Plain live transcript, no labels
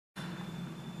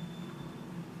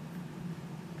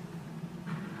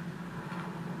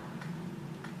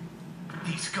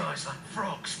These guys like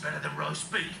frogs better than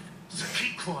roast beef. So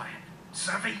keep quiet.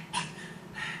 Savvy?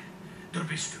 Don't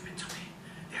be stupid, Tommy.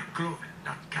 They're Groven,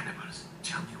 not cannibals.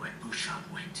 Tell me where Bouchard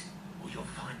went, or you'll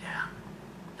find out.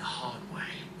 The hard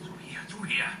way. Through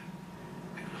here.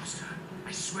 I lost her.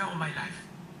 I swear on my life.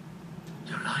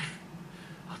 Your life?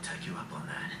 I'll take you up on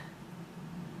that.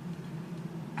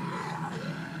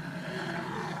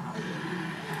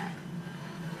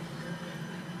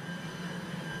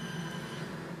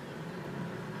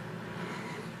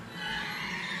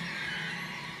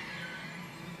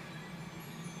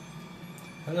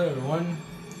 Hello everyone,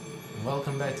 and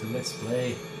welcome back to Let's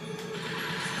Play.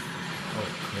 Oh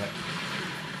crap.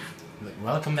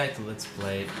 Welcome back to Let's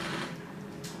Play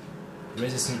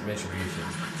Retribution.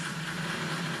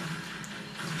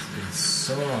 It's been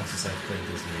so long since I've played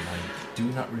this game, I do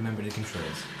not remember the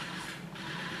controls.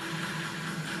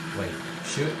 Wait,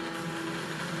 shoot.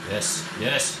 Yes,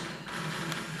 yes!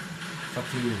 Fuck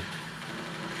you.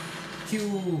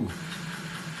 Q!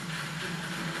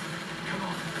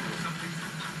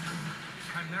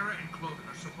 And Cloven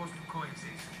are supposed to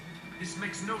coexist. This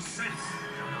makes no sense.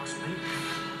 Don't ask me.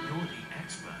 You're the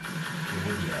expert.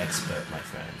 You're the expert, my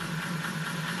friend.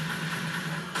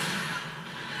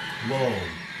 Whoa.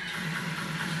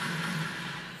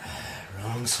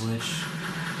 Wrong switch.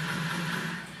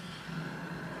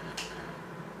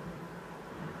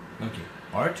 Okay.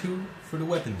 R2 for the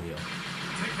weapon wheel.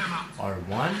 Take them out.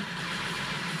 R1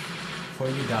 for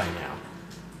you die now.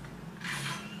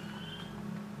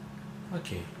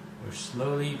 Okay, we're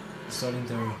slowly starting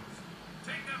to...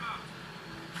 Take them out.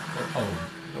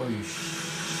 Oh, you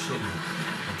shitting.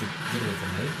 Get away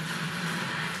from me.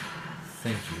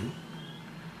 Thank you.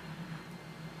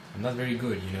 I'm not very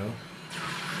good, you know.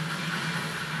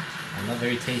 I'm not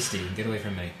very tasty. Get away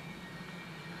from me.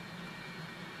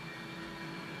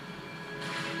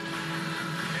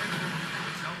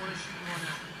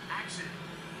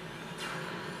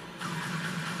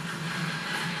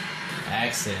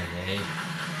 Accident, eh?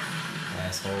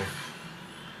 Asshole.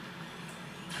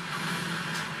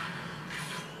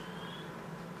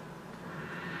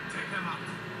 Take them out.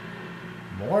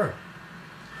 More?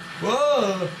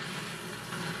 Whoa!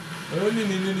 Oh, no,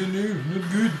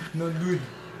 not good, not good.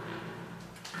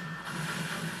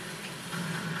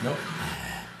 Nope.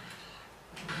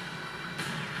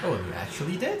 Oh, you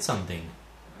actually did something.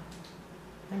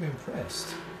 I'm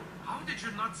impressed. How did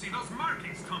you not see those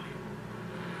markings coming?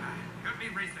 Let me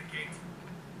raise the gate.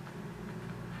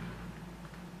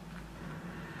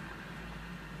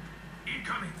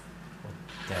 Incoming. What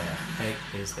the heck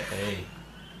is the A?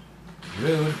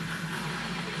 Rude.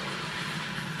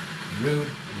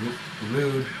 Rude.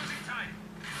 Rude.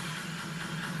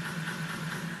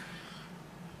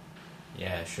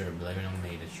 Yeah, sure, blame it on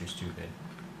me that you're stupid.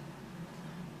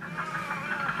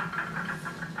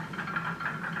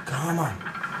 Come on.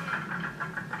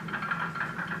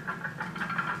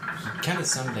 He kinda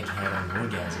sounded like he had an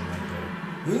orgasm right there.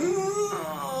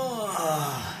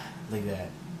 Like that.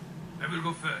 I will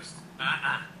go first.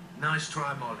 Nice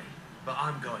try, Molly. But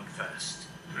I'm going first.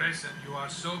 Grayson, you are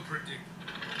so predictable.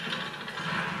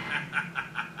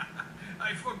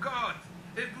 I forgot.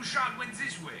 Bouchard went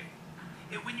this way.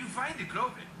 When you find the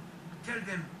Cloven, tell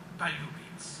them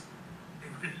Palubins. They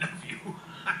will love you.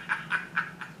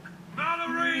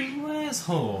 Valerie! You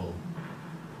asshole.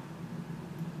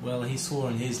 Well, he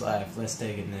swore in his life. Let's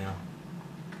take it now.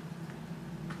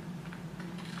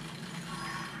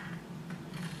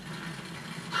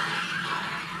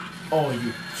 Oh,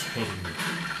 you kidding me?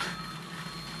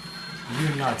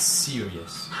 You're not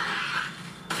serious.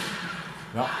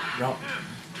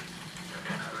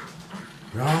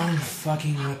 Wrong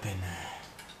fucking weapon.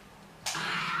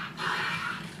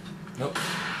 Nope.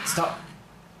 Stop.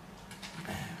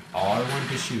 R1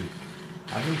 to shoot.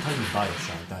 I've been playing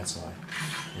Bioshock, that's why.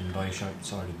 And Bioshock,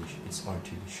 it's R2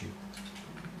 to shoot.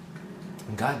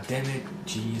 God damn it,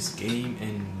 genius game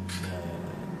and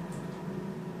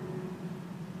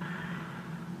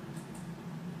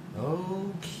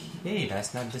okay,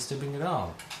 that's not disturbing at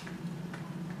all.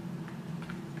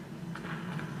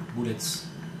 Bullets.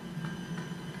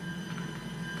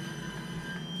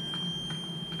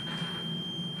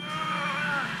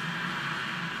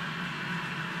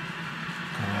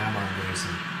 Come on,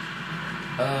 Grayson.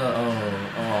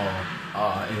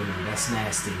 Ew, that's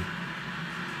nasty.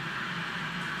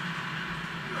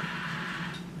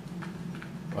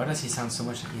 Why does he sound so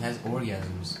much like he has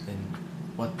orgasms? And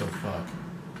what the fuck?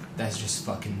 That's just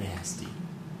fucking nasty.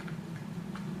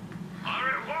 Au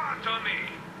revoir, Tommy.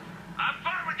 Have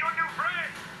fun with your new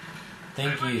friend.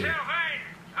 Thank you.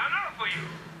 Hello for you.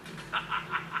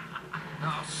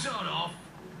 Now shut off.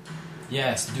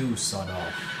 Yes, do sod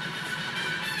off.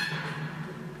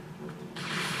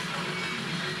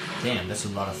 Damn, that's a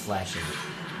lot of flashing.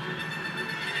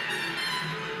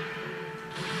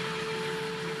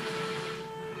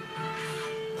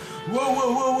 Whoa,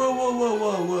 whoa, whoa, whoa, whoa, whoa,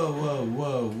 whoa, whoa, whoa,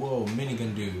 whoa, whoa.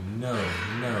 Minigun dude. No,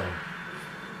 no.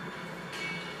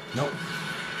 Nope.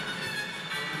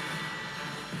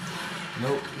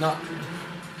 Nope, not.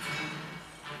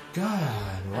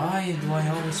 God, why do I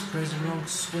always press the wrong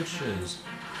switches?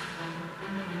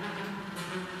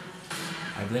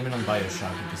 I blame it on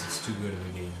Bioshock because it's too good of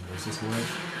a game. Does this work?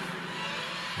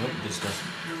 Nope, this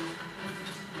doesn't.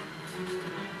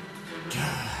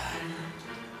 God.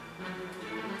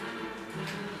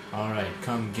 Alright,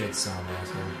 come get some,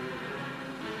 asshole.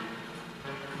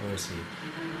 Where is he?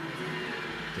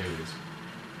 There he is.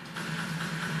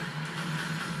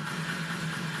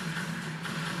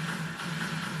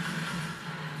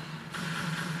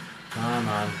 Come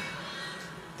on.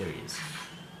 There he is.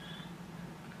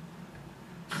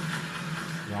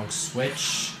 Wrong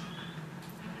switch.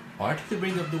 Or to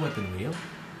bring up the weapon wheel.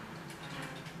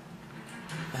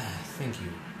 Ah, thank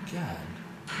you. God.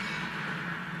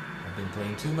 I've been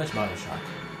playing too much Bioshock.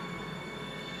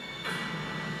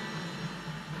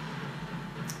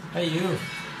 Hey, you!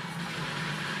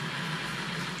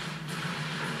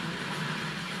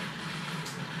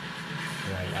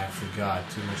 Right, I forgot.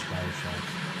 Too much Bioshock.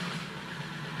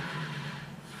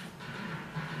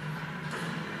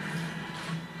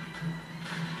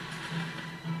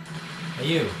 Hey,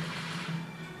 you!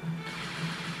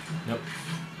 Nope.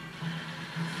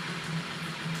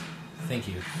 Thank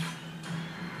you.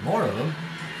 More of them?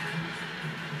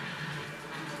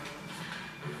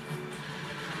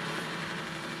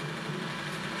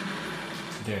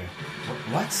 There.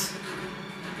 What?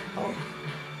 Oh.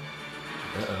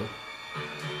 Uh-oh.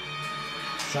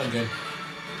 Shotgun.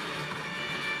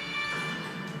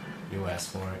 You asked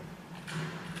for it.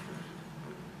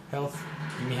 Health.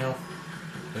 Give me health.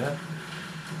 Yeah.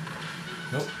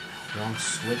 Nope. Wrong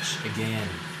switch again.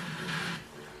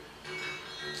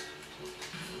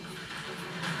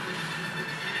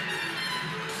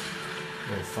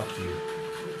 Oh, fuck you.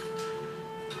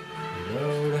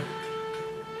 Reload.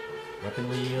 Weapon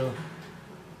wheel.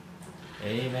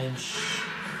 Aim and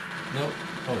nope.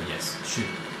 Oh, yes.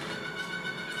 Shoot.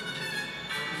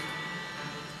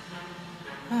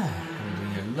 I'm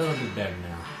doing a little bit better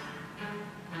now.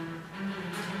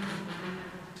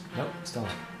 Nope, still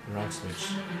not. Wrong switch.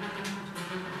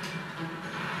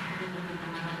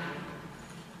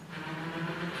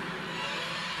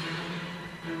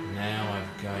 Now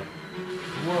I've got...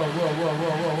 Whoa, whoa, whoa,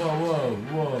 whoa, whoa, whoa, whoa,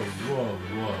 whoa, whoa,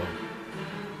 whoa.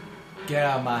 Get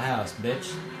out of my house,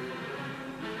 bitch.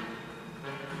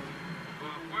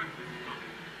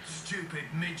 Stupid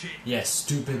midget. Yes,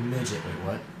 stupid midget. Wait,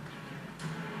 what?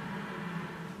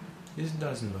 This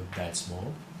doesn't look that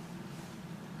small.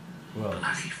 Well,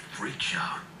 Bloody freak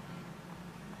show.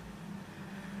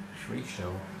 Freak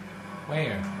show?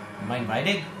 Where? Am I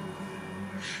invited?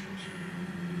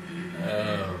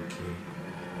 Okay.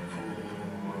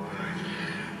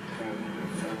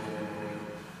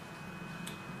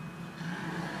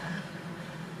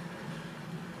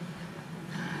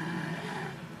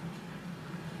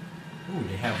 Ooh,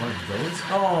 they have one of those?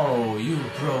 Oh, you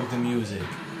broke the music.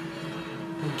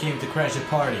 Who came to crash the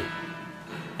party?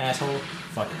 Asshole.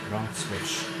 Fuck, wrong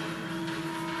switch.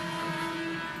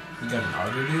 You got an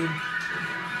auger, dude?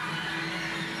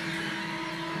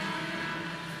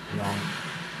 Wrong.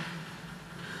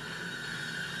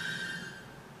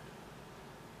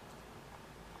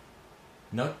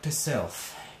 Note to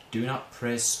self. Do not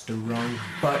press the wrong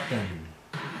button.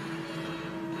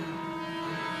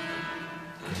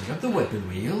 Pick up the weapon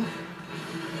wheel.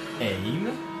 Aim.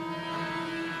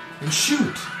 And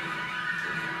shoot!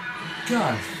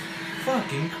 God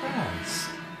fucking Christ.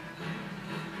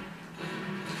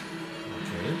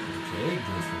 Okay,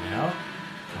 good for now.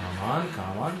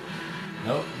 Come on.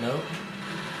 Nope.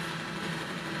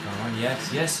 Come on,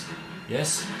 yes.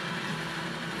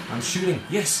 I'm shooting,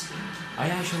 yes! I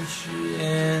actually shoot,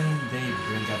 and they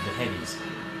bring up the heavies.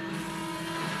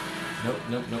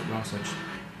 Nope, wrong switch.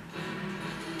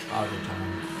 Auto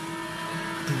time.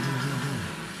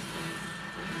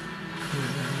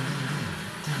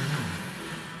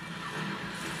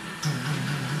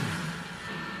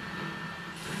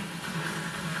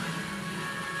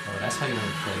 Oh, that's how you want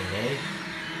to play, eh?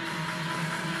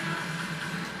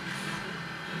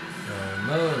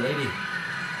 No, lady.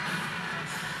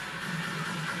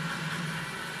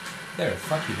 There,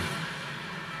 fuck you.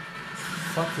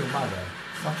 Fuck your mother.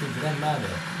 Fuck your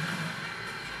grandmother.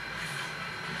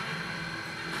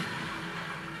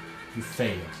 You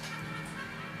failed.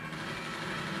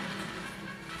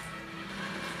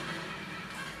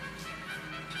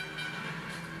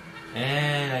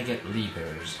 And I get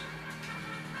Reapers.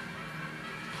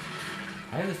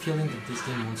 I have the feeling that this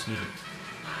game wants me to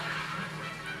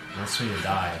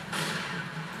die.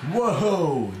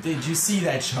 Whoa! Did you see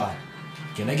that shot?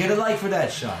 Can I get a like for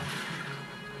that shot?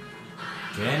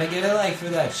 Can I get a like for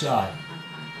that shot?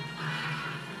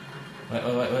 Wait.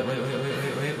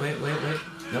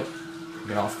 Nope.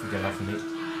 Get off of me.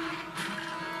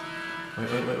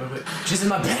 Wait. She's in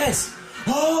my pants!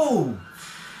 Oh!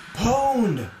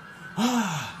 Pwned!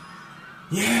 Ah!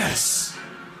 Yes!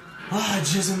 Ah,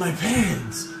 jizz in my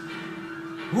pants!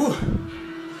 Woo!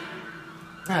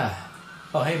 Ah.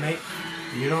 Oh, hey, mate.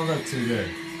 You don't look too good.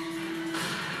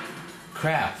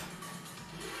 Crap.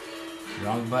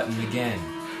 Wrong button again.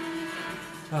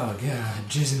 Oh, God.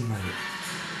 Jizz in my...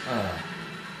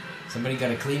 Somebody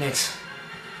got a Kleenex.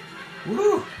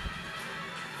 Woo!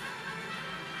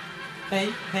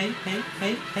 Hey.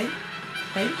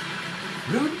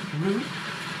 Rude.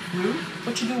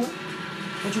 What you doing?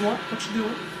 What you want? What you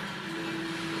doing?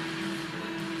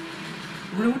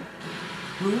 Rude.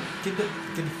 Get the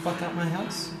fuck out my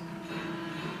house.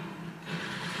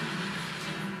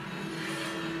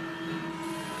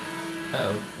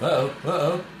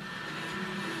 Uh-oh.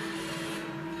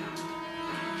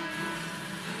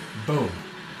 Boom.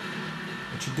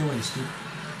 What you doing, stupid?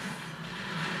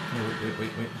 No,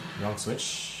 wait. Wrong switch.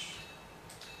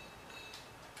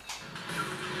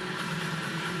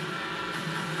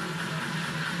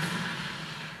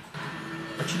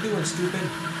 What you doing, stupid?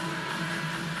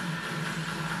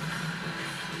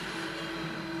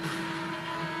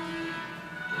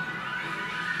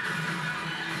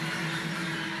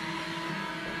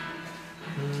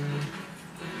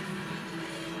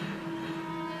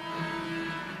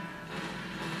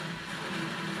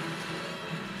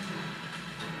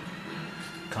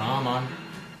 Come on.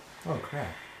 Oh,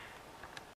 crap.